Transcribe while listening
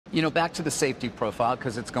You know, back to the safety profile,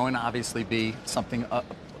 because it's going to obviously be something, a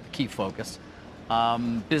key focus.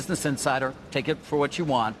 Business Insider, take it for what you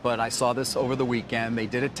want, but I saw this over the weekend. They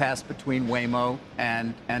did a test between Waymo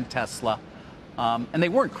and Tesla, and they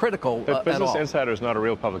weren't critical at all. Business Insider is not a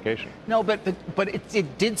real publication. No, but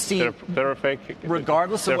it did seem... They're a fake...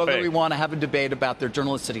 Regardless of whether fake. we want to have a debate about their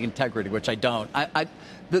journalistic integrity, which I don't,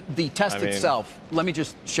 the test itself, let me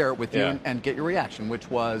just share it with you and get your reaction,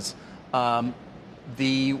 which was...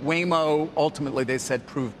 the Waymo, ultimately, they said,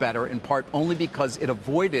 proved better, in part only because it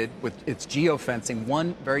avoided, with its geofencing,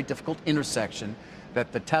 one very difficult intersection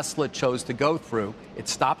that the Tesla chose to go through. It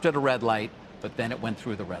stopped at a red light, but then it went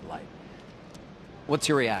through the red light. What's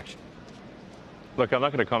your reaction? Look, I'm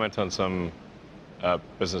not going to comment on some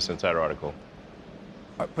Business Insider article.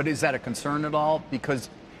 But is that a concern at all? Because,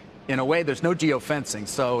 in a way, there's no geofencing,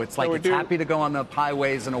 so it's like it's happy to go on the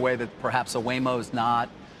highways in a way that perhaps a Waymo's not.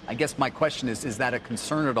 I guess my question is that a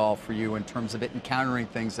concern at all for you in terms of it encountering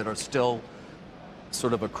things that are still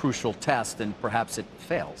sort of a crucial test and perhaps it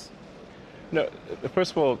fails? No,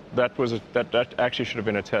 first of all, that actually should have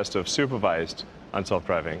been a test of supervised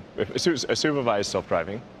self-driving, supervised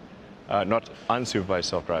self-driving, not unsupervised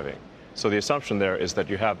self-driving. So the assumption there is that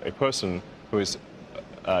you have a person who is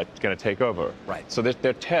going to take over. Right. So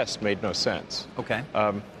their test made no sense. Okay.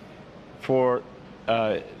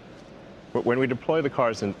 When we deploy the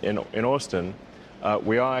cars in Austin,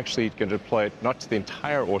 we are actually going to deploy it not to the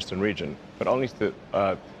entire Austin region, but only to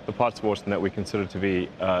the parts of Austin that we consider to be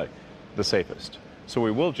the safest. So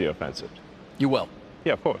we will geofence it. You will?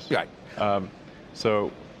 Yeah, of course. Right.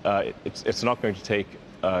 It's not going to take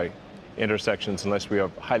intersections unless we are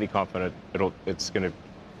highly confident it's going to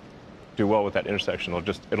do well with that intersection.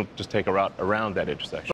 It'll just take a route around that intersection.